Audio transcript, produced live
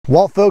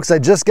Well, folks, I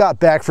just got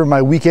back from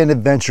my weekend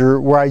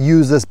adventure where I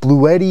used this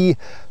Bluetti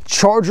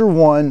Charger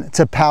 1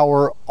 to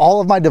power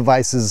all of my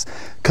devices,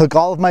 cook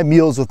all of my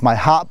meals with my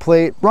hot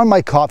plate, run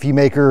my coffee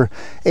maker,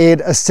 and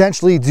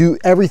essentially do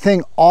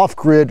everything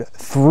off-grid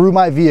through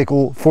my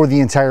vehicle for the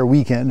entire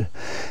weekend.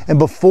 And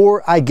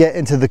before I get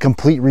into the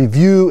complete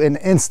review and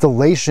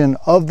installation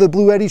of the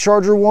Bluetti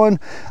Charger 1,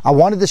 I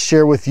wanted to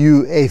share with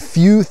you a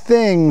few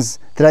things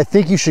that I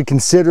think you should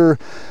consider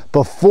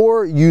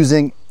before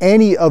using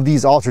any of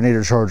these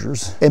alternator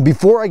chargers. And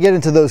before I get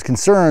into those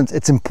concerns,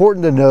 it's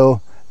important to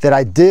know that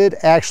I did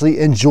actually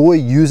enjoy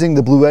using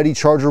the Bluetti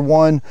Charger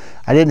 1.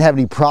 I didn't have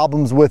any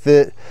problems with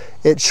it.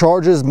 It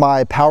charges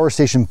my power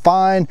station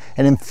fine,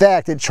 and in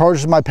fact, it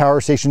charges my power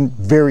station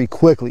very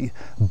quickly.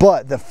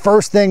 But the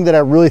first thing that I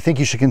really think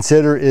you should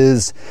consider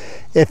is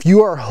if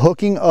you are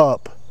hooking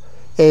up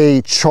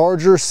a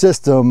charger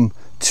system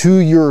to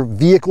your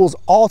vehicle's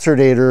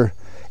alternator,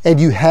 and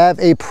you have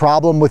a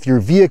problem with your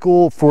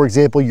vehicle, for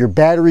example, your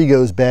battery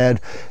goes bad,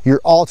 your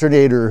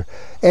alternator,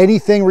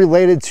 anything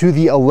related to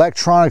the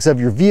electronics of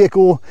your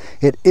vehicle,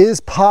 it is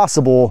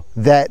possible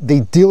that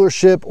the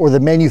dealership or the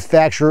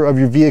manufacturer of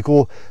your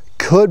vehicle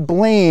could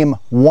blame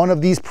one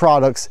of these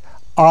products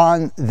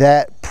on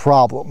that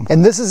problem.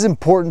 And this is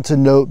important to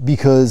note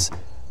because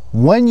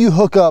when you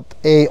hook up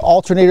a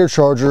alternator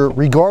charger,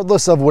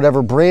 regardless of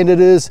whatever brand it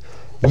is,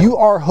 you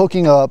are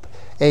hooking up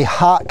a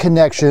hot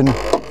connection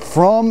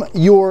from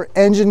your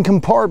engine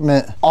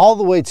compartment all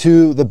the way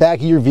to the back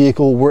of your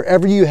vehicle,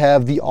 wherever you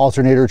have the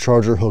alternator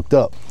charger hooked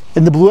up.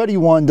 And the Bluetti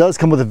one does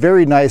come with a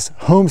very nice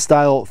home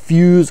style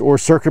fuse or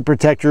circuit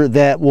protector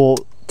that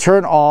will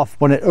turn off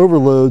when it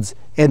overloads,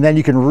 and then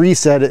you can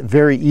reset it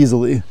very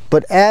easily.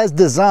 But as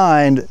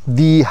designed,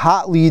 the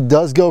hot lead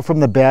does go from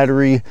the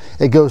battery,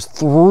 it goes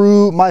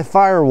through my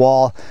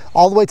firewall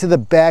all the way to the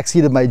back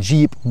seat of my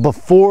Jeep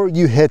before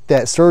you hit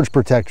that surge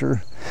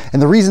protector.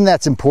 And the reason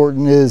that's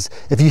important is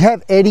if you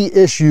have any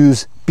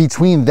issues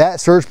between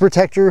that surge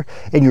protector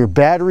and your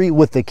battery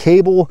with the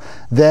cable,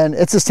 then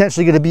it's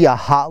essentially going to be a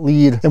hot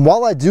lead. And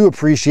while I do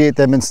appreciate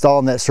them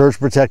installing that surge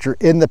protector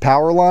in the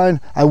power line,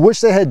 I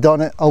wish they had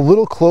done it a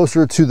little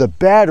closer to the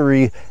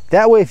battery.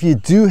 That way, if you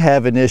do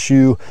have an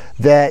issue,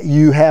 that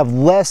you have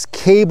less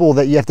cable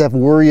that you have to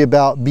worry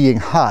about being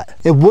hot.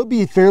 It would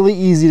be fairly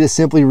easy to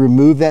simply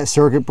remove that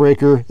circuit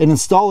breaker and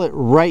install it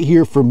right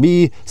here for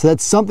me. So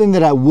that's something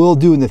that I will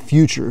do in the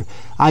future.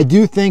 I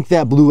do think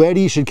that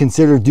Bluetti should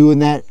consider doing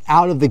that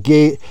out of the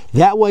gate.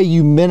 That way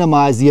you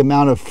minimize the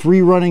amount of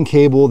free running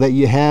cable that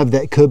you have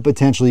that could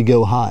potentially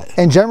go hot.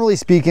 And generally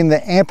speaking,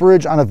 the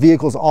amperage on a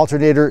vehicle's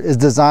alternator is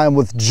designed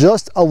with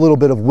just a little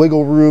bit of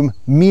wiggle room,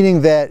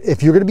 meaning that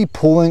if you're going to be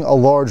pulling a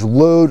large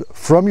load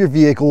from your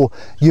vehicle,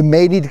 you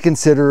may need to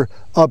consider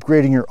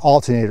upgrading your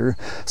alternator.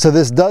 So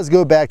this does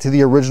go back to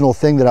the original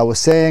thing that I was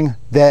saying,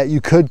 that you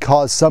could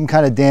cause some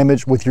kind of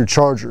damage with your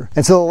charger.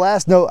 And so the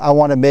last note I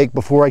want to make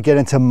before I get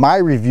into my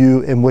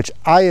review, in which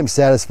I am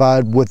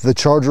satisfied with the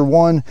Charger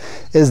 1,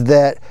 is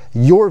that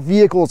your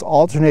vehicle's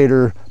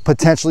alternator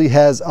potentially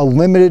has a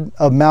limited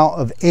amount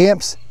of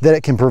amps that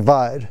it can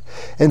provide.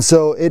 And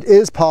so it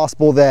is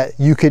possible that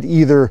you could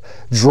either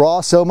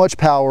draw so much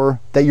power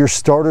that your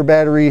starter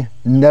battery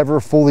never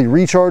fully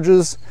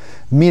recharges,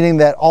 meaning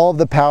that all of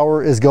the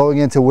power is going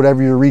into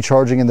whatever you're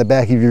recharging in the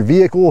back of your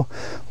vehicle,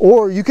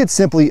 or you could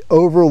simply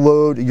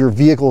overload your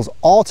vehicle's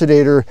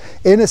alternator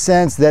in a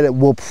sense that it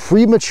will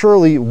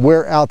prematurely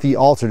wear out the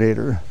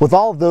alternator. With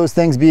all of those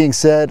things being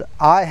said,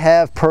 I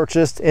have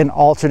purchased an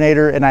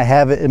alternator and I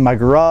have it in my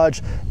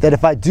garage that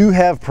if I do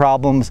have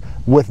problems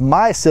with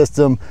my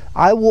system,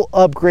 I will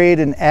upgrade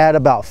and add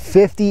about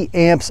 50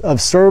 amps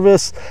of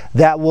service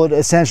that would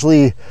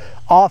essentially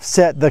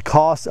offset the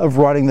cost of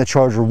running the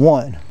Charger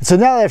 1. So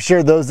now that I've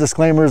shared those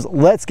disclaimers,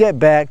 let's get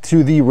back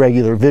to the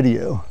regular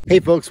video. Hey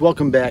folks,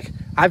 welcome back.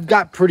 I've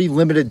got pretty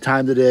limited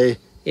time today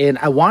and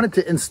I wanted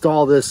to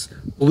install this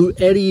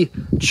Bluetti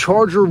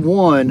Charger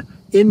 1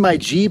 in my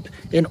Jeep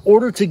in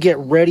order to get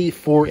ready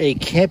for a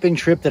camping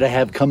trip that I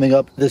have coming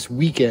up this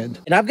weekend.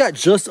 And I've got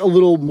just a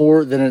little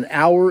more than an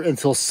hour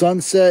until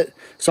sunset.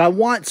 So I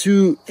want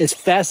to, as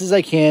fast as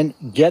I can,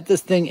 get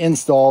this thing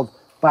installed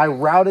by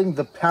routing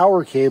the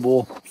power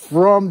cable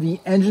from the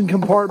engine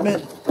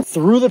compartment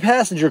through the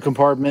passenger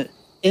compartment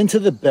into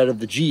the bed of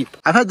the Jeep.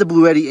 I've had the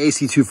Bluetti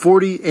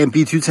AC240 and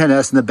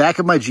B210S in the back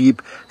of my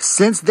Jeep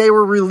since they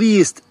were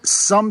released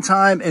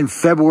sometime in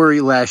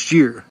February last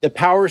year. The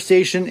power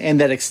station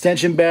and that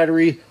extension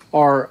battery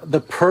are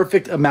the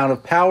perfect amount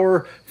of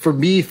power for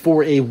me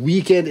for a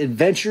weekend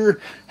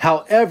adventure.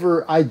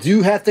 However, I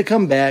do have to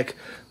come back,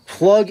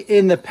 plug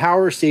in the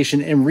power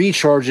station and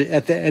recharge it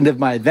at the end of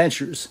my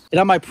adventures. And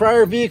on my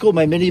prior vehicle,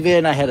 my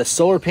minivan, I had a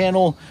solar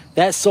panel.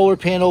 That solar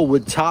panel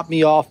would top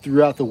me off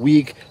throughout the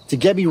week to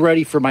get me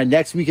ready for my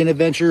next weekend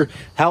adventure.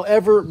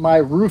 However, my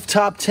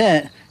rooftop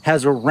tent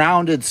has a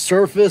rounded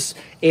surface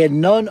and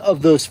none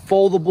of those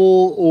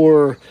foldable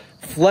or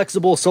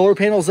flexible solar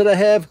panels that I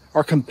have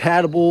are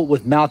compatible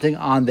with mounting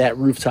on that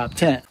rooftop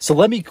tent. So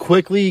let me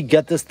quickly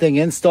get this thing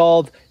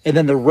installed, and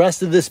then the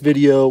rest of this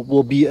video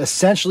will be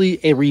essentially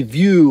a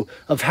review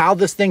of how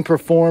this thing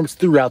performs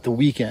throughout the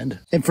weekend.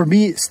 And for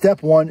me,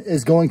 step one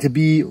is going to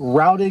be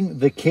routing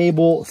the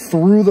cable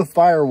through the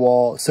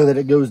firewall so that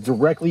it goes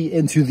directly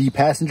into the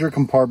passenger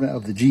compartment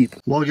of the Jeep.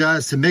 Well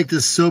guys, to make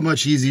this so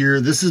much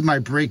easier, this is my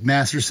brake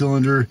master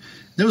cylinder.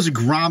 There was a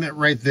grommet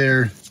right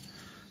there.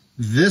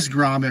 This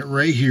grommet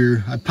right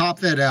here, I pop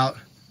that out.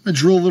 I'm gonna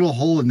drill a little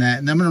hole in that,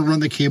 and I'm gonna run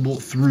the cable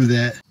through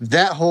that.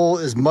 That hole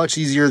is much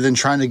easier than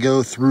trying to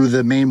go through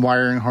the main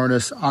wiring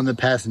harness on the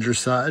passenger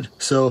side.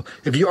 So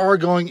if you are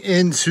going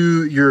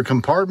into your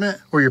compartment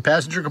or your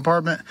passenger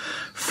compartment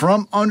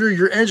from under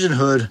your engine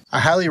hood,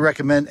 I highly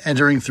recommend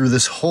entering through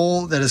this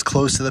hole that is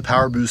close to the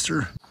power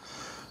booster.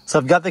 So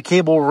I've got the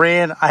cable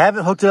ran. I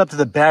haven't hooked it up to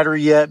the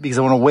battery yet because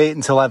I wanna wait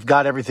until I've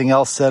got everything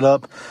else set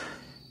up.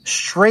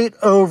 Straight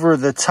over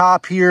the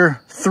top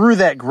here, through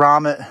that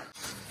grommet,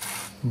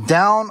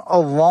 down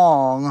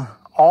along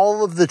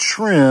all of the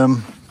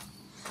trim,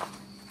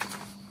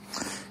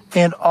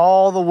 and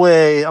all the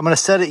way. I'm going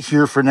to set it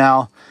here for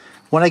now.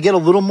 When I get a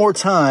little more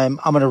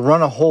time, I'm going to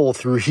run a hole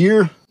through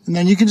here, and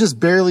then you can just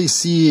barely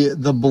see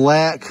the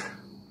black,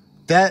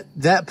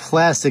 that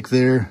plastic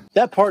there.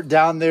 That part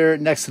down there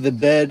next to the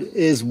bed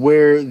is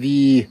where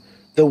the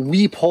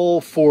weep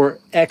hole for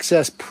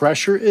excess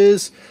pressure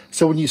is.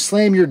 So when you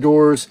slam your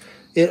doors,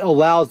 it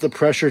allows the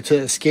pressure to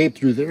escape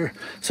through there.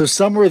 So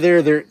somewhere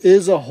there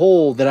is a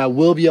hole that I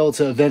will be able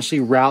to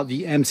eventually route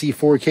the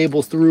MC4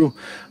 cables through.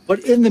 But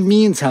in the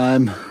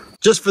meantime,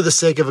 just for the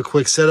sake of a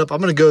quick setup,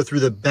 I'm gonna go through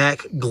the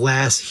back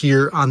glass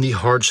here on the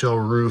hard shell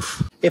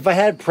roof. If I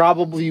had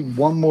probably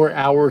one more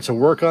hour to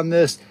work on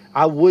this,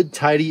 I would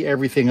tidy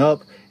everything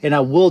up, and I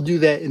will do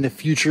that in the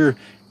future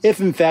if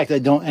in fact I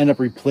don't end up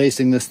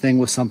replacing this thing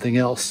with something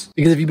else.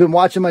 Because if you've been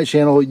watching my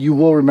channel, you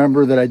will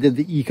remember that I did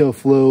the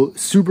EcoFlow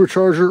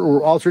supercharger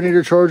or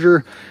alternator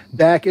charger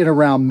back in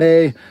around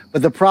May.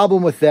 But the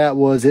problem with that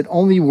was it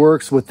only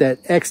works with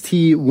that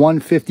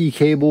XT150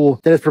 cable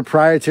that is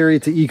proprietary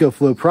to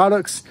EcoFlow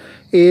products.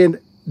 And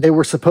they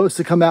were supposed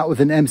to come out with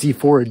an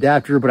MC4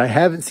 adapter, but I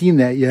haven't seen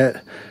that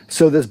yet.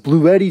 So this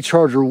Bluetti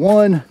Charger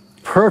 1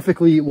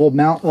 perfectly will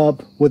mount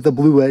up with the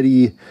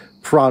Bluetti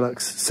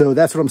products. So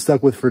that's what I'm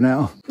stuck with for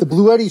now. The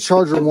Bluetti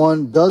Charger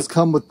 1 does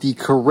come with the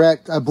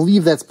correct, I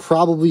believe that's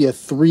probably a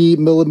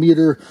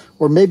 3mm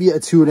or maybe a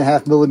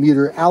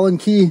 2.5mm Allen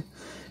key.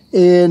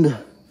 And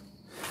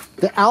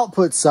the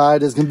output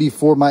side is going to be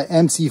for my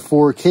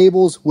MC4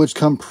 cables, which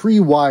come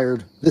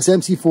pre-wired. This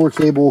MC4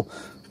 cable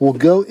will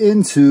go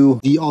into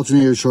the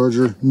alternator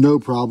charger, no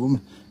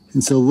problem.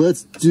 And so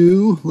let's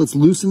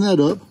loosen that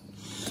up.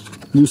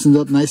 Loosen it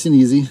up nice and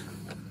easy.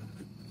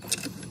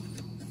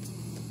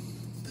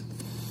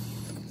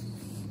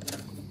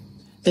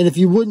 And if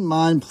you wouldn't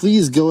mind,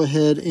 please go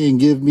ahead and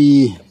give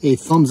me a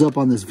thumbs up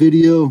on this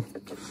video.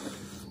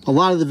 A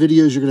lot of the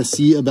videos you're going to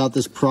see about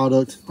this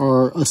product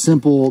are a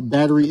simple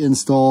battery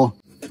install.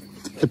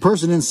 The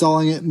person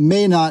installing it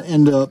may not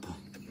end up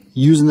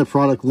using the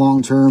product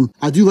long term.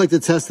 I do like to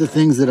test the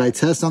things that I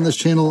test on this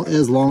channel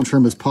as long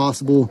term as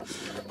possible.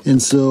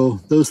 And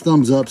so those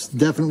thumbs ups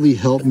definitely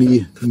help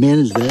me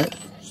manage that.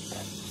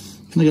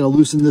 I got to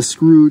loosen this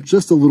screw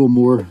just a little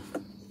more.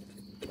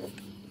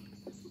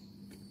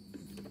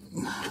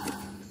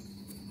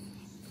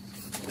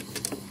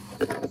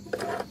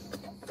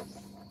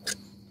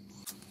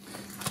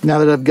 Now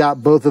that I've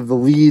got both of the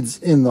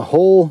leads in the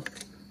hole,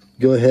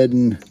 go ahead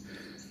and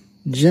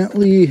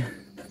gently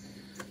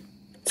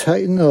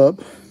tighten up.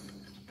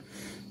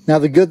 Now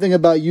the good thing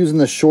about using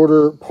the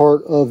shorter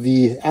part of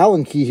the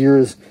Allen key here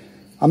is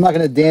I'm not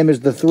going to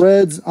damage the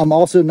threads. I'm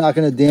also not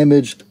going to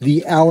damage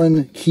the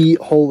Allen key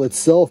hole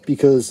itself,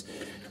 because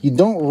you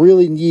don't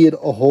really need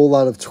a whole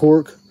lot of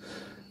torque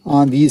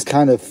on these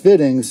kind of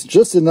fittings,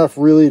 just enough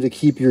really to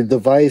keep your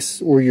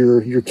device or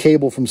your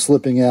cable from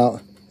slipping out.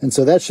 And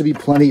so that should be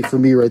plenty for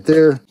me right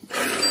there.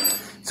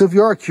 So if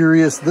you are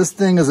curious, this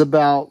thing is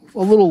about a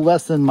little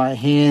less than my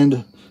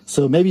hand.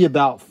 So maybe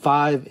about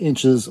 5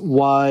 inches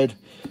wide,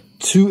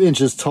 2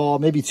 inches tall,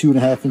 maybe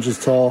 2.5 inches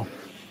tall,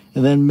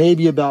 and then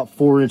maybe about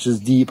 4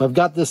 inches deep. I've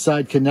got this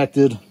side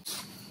connected.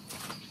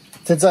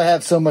 Since I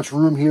have so much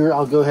room here,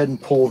 I'll go ahead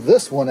and pull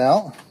this one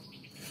out.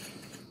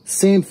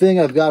 Same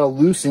thing, I've got to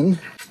loosen.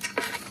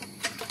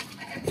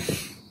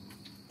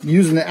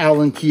 Using the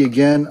Allen key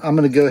again, I'm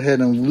going to go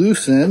ahead and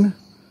loosen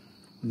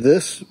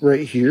this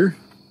right here.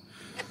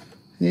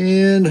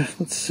 And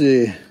let's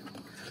see,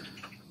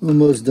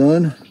 almost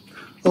done.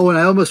 Oh, and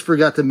I almost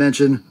forgot to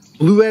mention,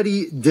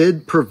 Bluetti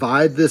did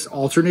provide this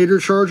alternator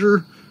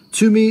charger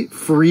to me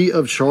free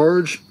of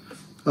charge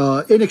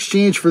in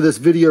exchange for this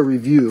video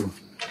review.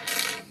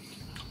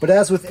 But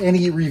as with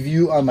any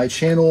review on my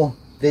channel,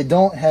 they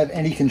don't have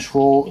any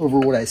control over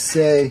what I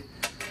say.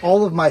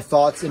 All of my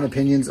thoughts and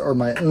opinions are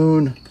my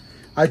own.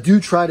 I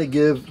do try to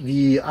give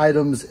the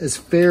items as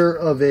fair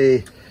of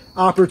a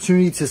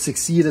opportunity to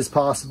succeed as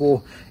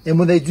possible, and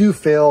when they do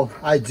fail,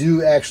 I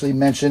do actually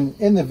mention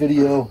in the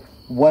video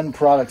when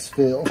products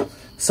fail.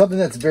 Something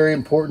that's very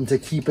important to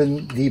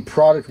keeping the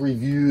product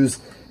reviews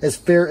as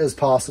fair as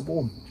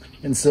possible.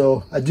 And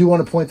so I do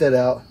want to point that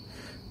out.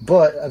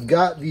 But I've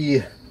got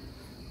the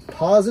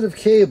positive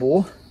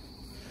cable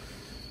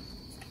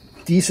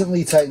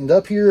decently tightened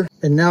up here.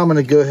 And now I'm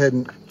going to go ahead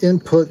and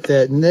input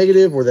that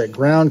negative or that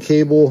ground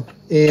cable.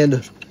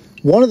 And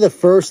one of the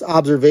first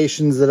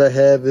observations that I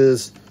have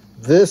is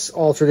this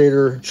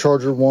Alternator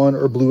Charger 1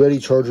 or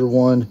Bluetti Charger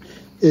 1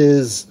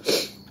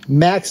 is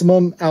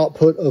maximum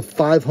output of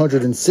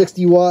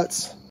 560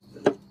 watts.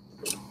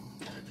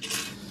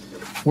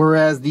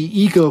 Whereas the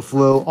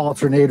EcoFlow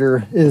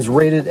alternator is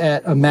rated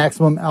at a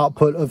maximum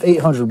output of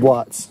 800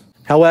 watts.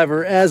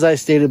 However, as I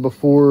stated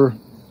before,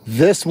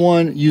 this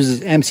one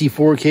uses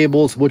MC4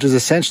 cables, which is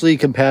essentially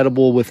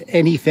compatible with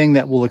anything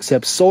that will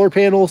accept solar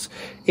panels,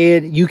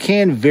 and you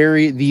can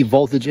vary the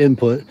voltage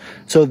input.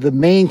 So the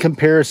main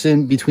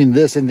comparison between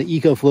this and the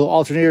EcoFlow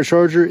alternator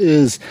charger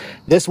is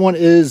this one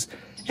is,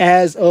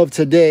 as of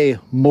today,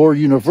 more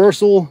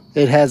universal.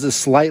 It has a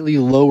slightly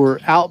lower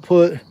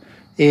output,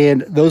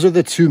 and those are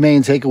the two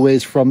main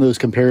takeaways from those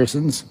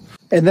comparisons.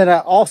 And then I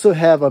also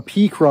have a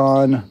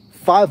Picron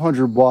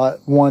 500 watt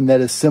one that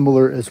is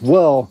similar as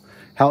well.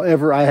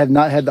 However, I have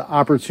not had the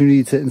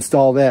opportunity to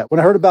install that. When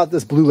I heard about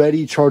this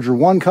Bluetti Charger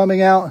 1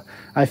 coming out,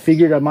 I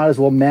figured I might as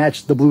well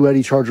match the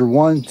Bluetti Charger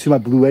 1 to my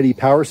Bluetti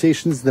power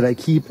stations that I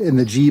keep in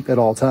the Jeep at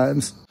all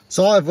times.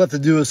 So all I've left to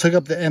do is hook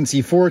up the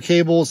MC4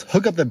 cables,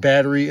 hook up the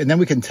battery, and then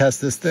we can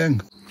test this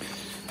thing.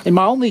 And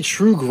my only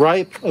true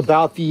gripe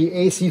about the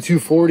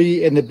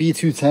AC240 and the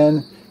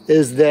B210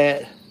 is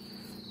that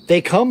they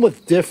come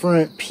with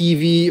different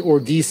PV or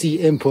DC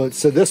inputs.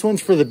 So this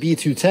one's for the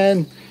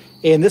B210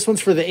 and this one's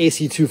for the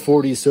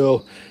AC240.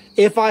 So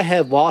if I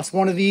had lost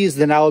one of these,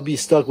 then I would be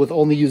stuck with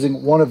only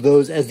using one of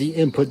those as the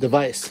input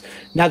device.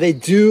 Now they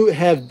do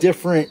have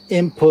different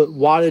input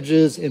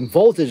wattages and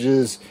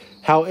voltages.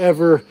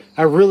 However,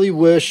 I really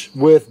wish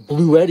with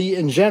Bluetti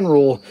in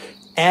general,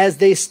 as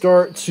they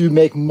start to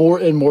make more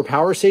and more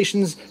power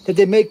stations, that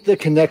they make the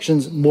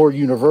connections more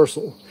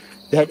universal.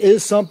 That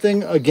is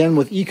something, again,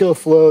 with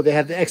EcoFlow, they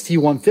have the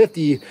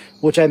XT150,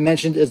 which I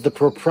mentioned is the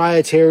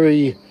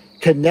proprietary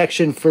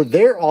connection for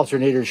their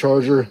alternator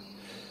charger,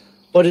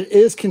 but it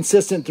is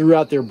consistent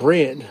throughout their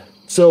brand.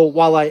 So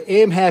while I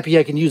am happy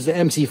I can use the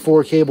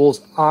MC4 cables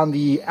on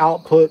the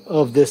output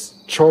of this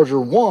Charger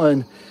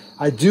 1,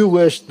 I do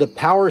wish the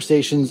power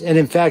stations, and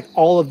in fact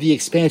all of the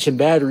expansion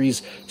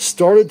batteries,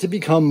 started to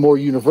become more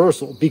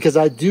universal, because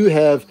I do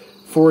have,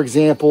 for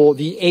example,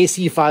 the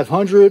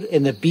AC500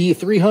 and the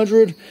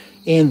B300,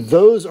 and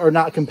those are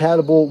not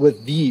compatible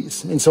with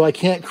these. And so I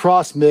can't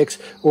cross mix,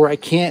 or I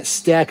can't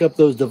stack up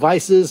those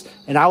devices.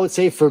 And I would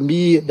say for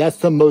me, that's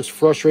the most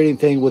frustrating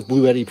thing with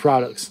Bluetti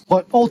products.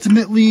 But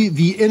ultimately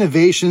the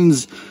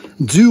innovations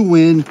do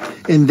win.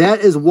 And that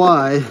is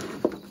why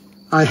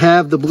I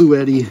have the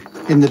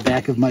Bluetti in the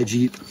back of my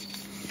Jeep.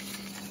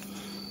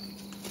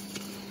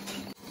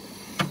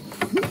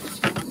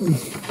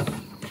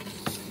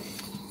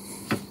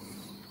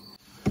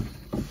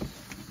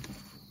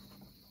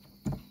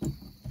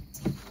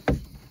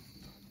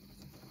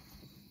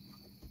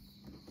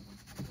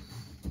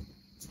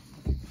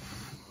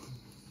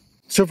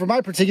 So for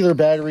my particular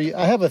battery,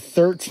 I have a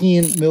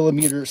 13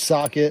 millimeter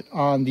socket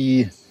on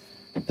the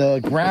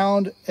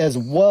ground, as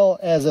well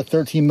as a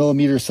 13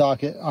 millimeter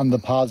socket on the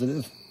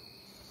positive.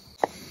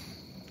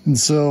 And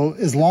so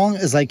as long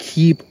as I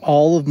keep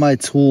all of my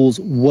tools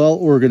well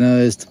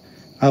organized,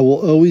 I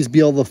will always be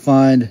able to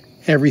find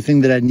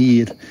everything that I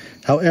need.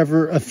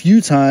 However, a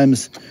few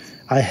times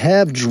I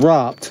have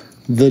dropped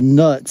the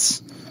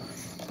nuts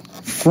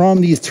from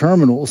these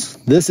terminals.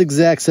 This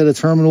exact set of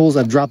terminals,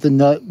 I've dropped the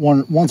nut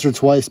once or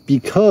twice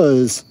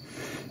because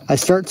I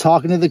start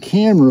talking to the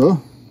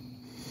camera,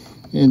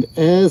 and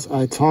as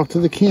I talk to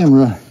the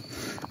camera,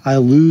 I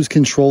lose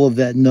control of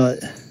that nut.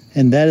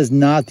 And that is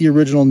not the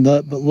original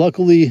nut, but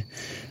luckily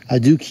I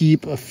do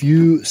keep a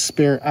few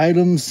spare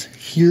items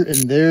here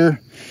and there,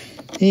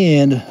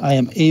 and I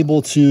am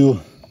able to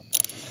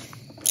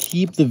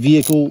keep the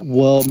vehicle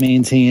well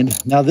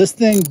maintained. Now this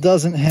thing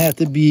doesn't have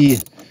to be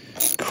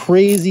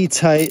crazy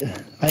tight.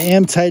 I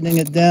am tightening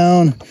it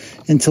down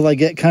until I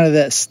get kind of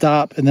that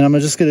stop, and then I'm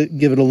just going to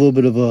give it a little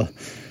bit of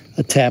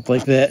a tap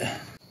like that.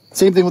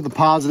 Same thing with the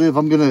positive.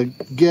 I'm going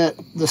to get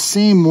the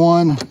same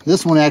one.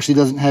 This one actually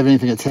doesn't have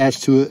anything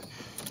attached to it,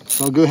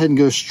 so I'll go ahead and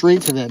go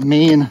straight to that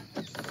main,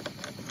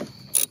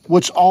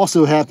 which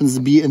also happens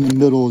to be in the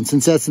middle. And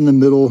since that's in the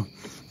middle,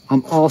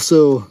 I'm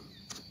also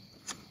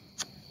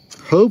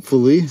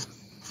hopefully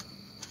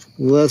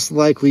less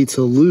likely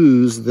to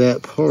lose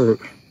that part.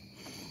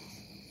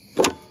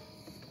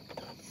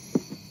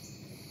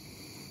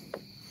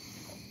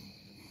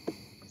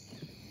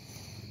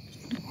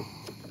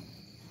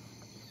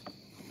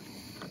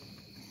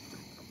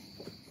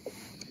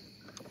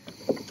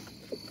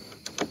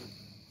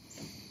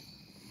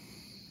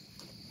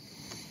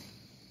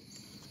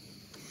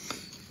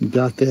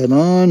 Got that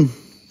on.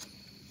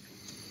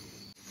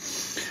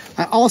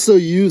 I also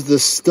use the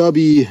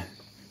stubby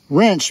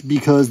wrench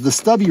because the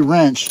stubby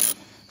wrench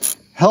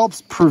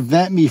helps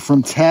prevent me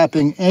from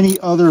tapping any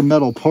other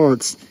metal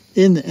parts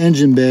in the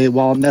engine bay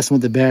while I'm messing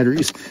with the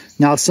batteries.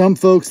 Now, some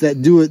folks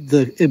that do it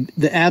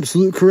the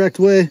absolute correct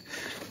way,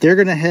 they're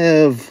gonna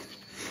have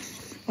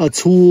a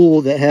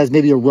tool that has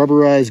maybe a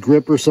rubberized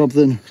grip or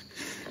something.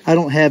 I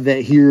don't have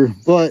that here,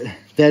 but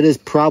that is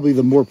probably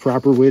the more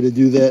proper way to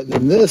do that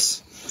than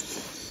this.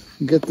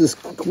 Get this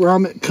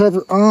grommet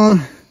cover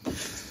on.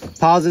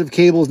 Positive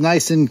cable's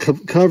nice and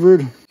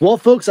covered. Well,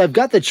 folks, I've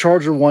got the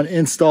Charger 1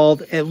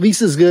 installed, at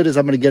least as good as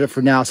I'm going to get it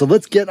for now. So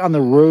let's get on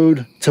the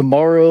road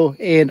tomorrow,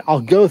 and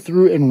I'll go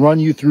through and run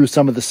you through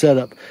some of the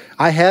setup.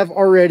 I have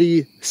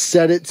already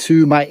set it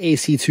to my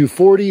AC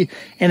 240,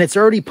 and it's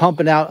already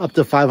pumping out up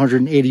to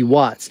 580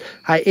 watts.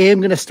 I am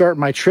going to start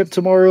my trip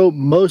tomorrow,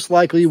 most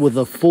likely with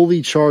a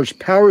fully charged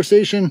power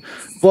station,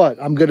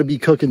 but I'm going to be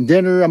cooking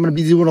dinner. I'm going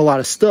to be doing a lot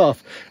of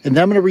stuff, and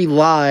then I'm going to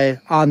rely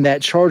on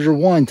that Charger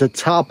 1 to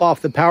top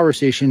off the power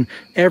station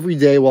every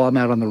day while I'm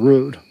out on the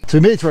road. So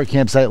we made it to our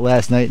campsite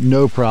last night,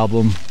 no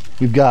problem.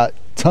 We've got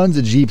tons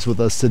of Jeeps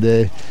with us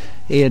today,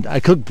 and I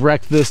cooked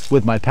breakfast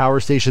with my power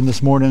station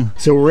this morning.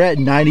 So we're at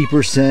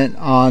 90%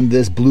 on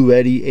this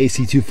Bluetti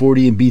AC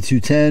 240 and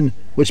B210,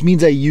 which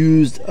means I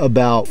used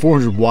about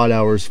 400 watt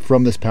hours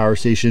from this power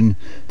station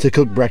to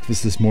cook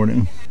breakfast this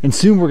morning. And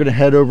soon we're gonna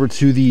head over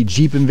to the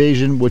Jeep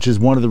invasion, which is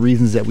one of the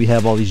reasons that we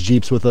have all these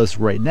Jeeps with us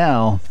right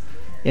now.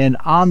 And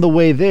on the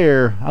way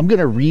there, I'm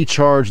gonna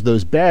recharge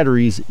those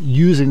batteries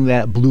using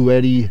that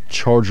Bluetti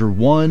Charger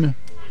 1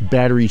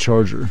 battery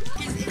charger.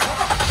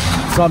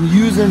 So I'm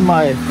using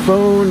my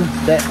phone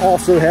that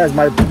also has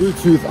my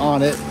Bluetooth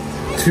on it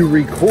to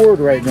record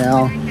right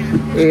now.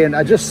 And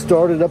I just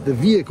started up the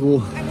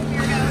vehicle.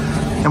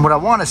 And what I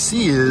wanna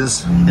see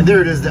is, and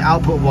there it is, the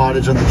output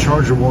wattage on the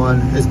Charger 1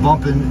 is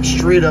bumping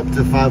straight up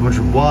to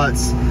 500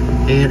 watts.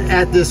 And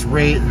at this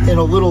rate, in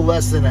a little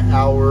less than an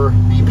hour,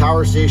 the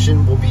power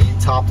station will be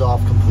topped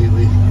off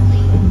completely.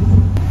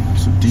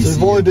 So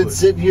we've only been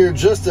sitting here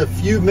just a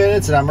few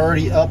minutes and I'm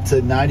already up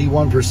to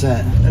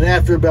 91%. And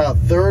after about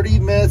 30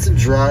 minutes of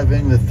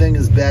driving, the thing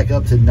is back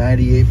up to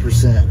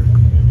 98%.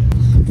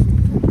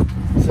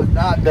 So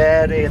not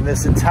bad, and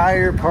this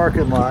entire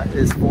parking lot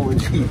is full of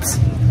Jeeps.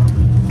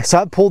 So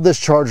I pulled this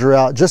charger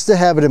out just to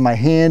have it in my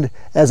hand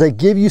as I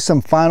give you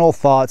some final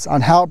thoughts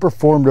on how it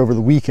performed over the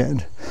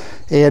weekend.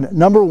 And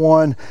number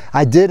one,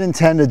 I did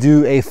intend to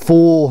do a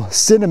full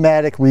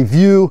cinematic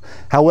review.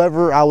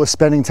 However, I was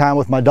spending time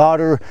with my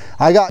daughter.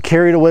 I got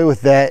carried away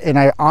with that, and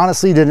I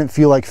honestly didn't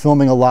feel like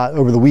filming a lot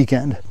over the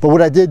weekend. But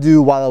what I did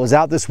do while I was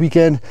out this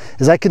weekend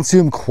is I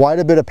consumed quite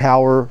a bit of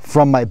power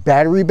from my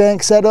battery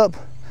bank setup,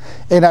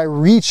 and I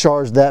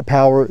recharged that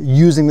power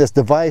using this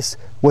device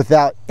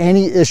without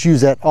any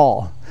issues at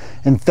all.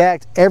 In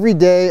fact, every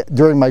day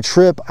during my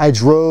trip, I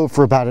drove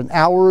for about an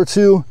hour or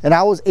two, and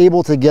I was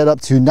able to get up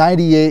to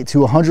 98 to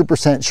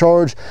 100%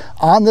 charge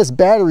on this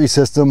battery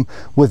system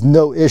with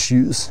no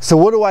issues. So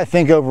what do I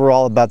think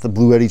overall about the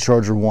Bluetti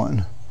Charger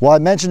 1? Well, I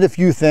mentioned a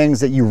few things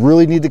that you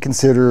really need to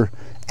consider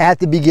at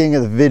the beginning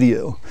of the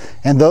video,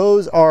 and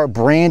those are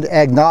brand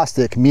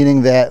agnostic,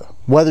 meaning that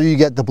whether you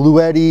get the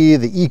Bluetti,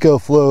 the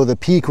EcoFlow, the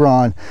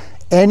Picron,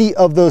 any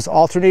of those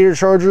alternator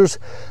chargers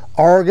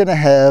are going to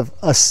have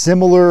a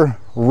similar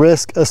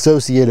risk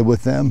associated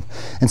with them.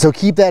 And so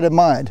keep that in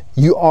mind.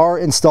 You are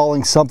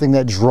installing something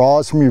that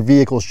draws from your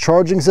vehicle's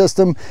charging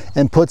system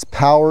and puts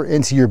power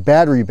into your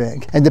battery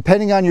bank. And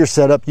depending on your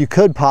setup, you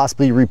could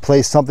possibly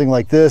replace something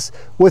like this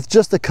with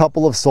just a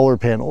couple of solar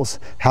panels.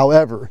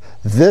 However,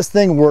 this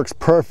thing works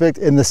perfect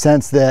in the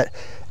sense that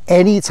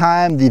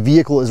anytime the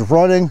vehicle is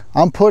running,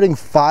 I'm putting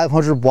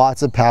 500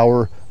 watts of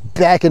power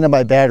back into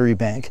my battery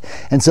bank.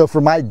 And so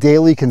for my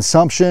daily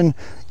consumption,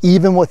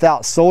 even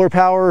without solar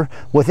power,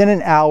 within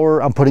an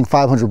hour, I'm putting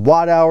 500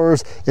 watt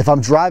hours. If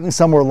I'm driving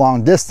somewhere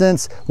long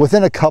distance,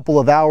 within a couple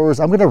of hours,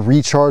 I'm gonna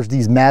recharge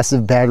these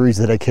massive batteries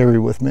that I carry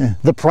with me.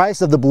 The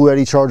price of the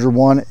Bluetti Charger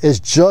 1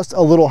 is just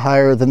a little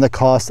higher than the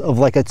cost of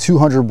like a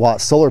 200 watt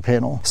solar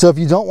panel. So if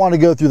you don't wanna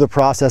go through the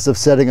process of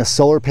setting a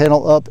solar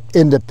panel up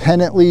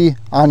independently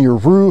on your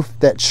roof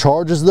that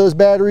charges those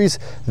batteries,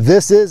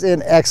 this is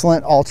an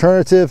excellent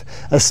alternative,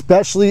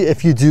 especially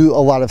if you do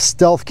a lot of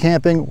stealth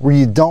camping where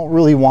you don't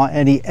really want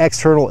any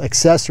external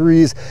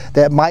accessories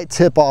that might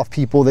tip off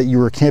people that you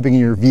were camping in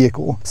your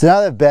vehicle. So now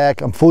that I'm back,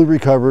 I'm fully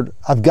recovered.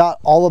 I've got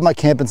all of my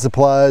camping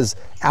supplies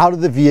out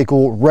of the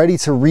vehicle, ready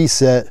to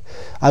reset.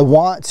 I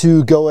want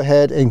to go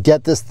ahead and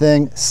get this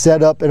thing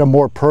set up in a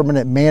more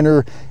permanent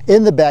manner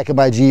in the back of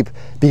my Jeep,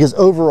 because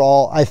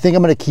overall, I think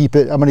I'm gonna keep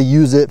it. I'm gonna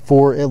use it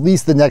for at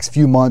least the next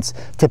few months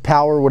to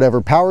power whatever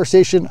power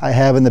station I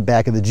have in the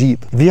back of the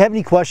Jeep. If you have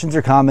any questions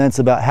or comments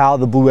about how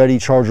the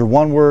Bluetti Charger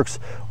 1 works,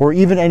 or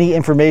even any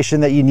information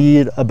that you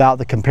need about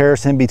the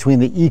comparison between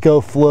the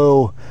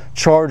EcoFlow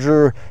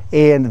charger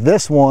and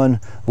this one,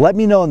 let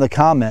me know in the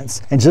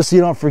comments. And just so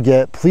you don't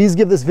forget, please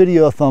give this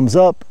video a thumbs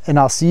up, and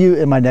I'll see you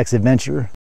in my next adventure.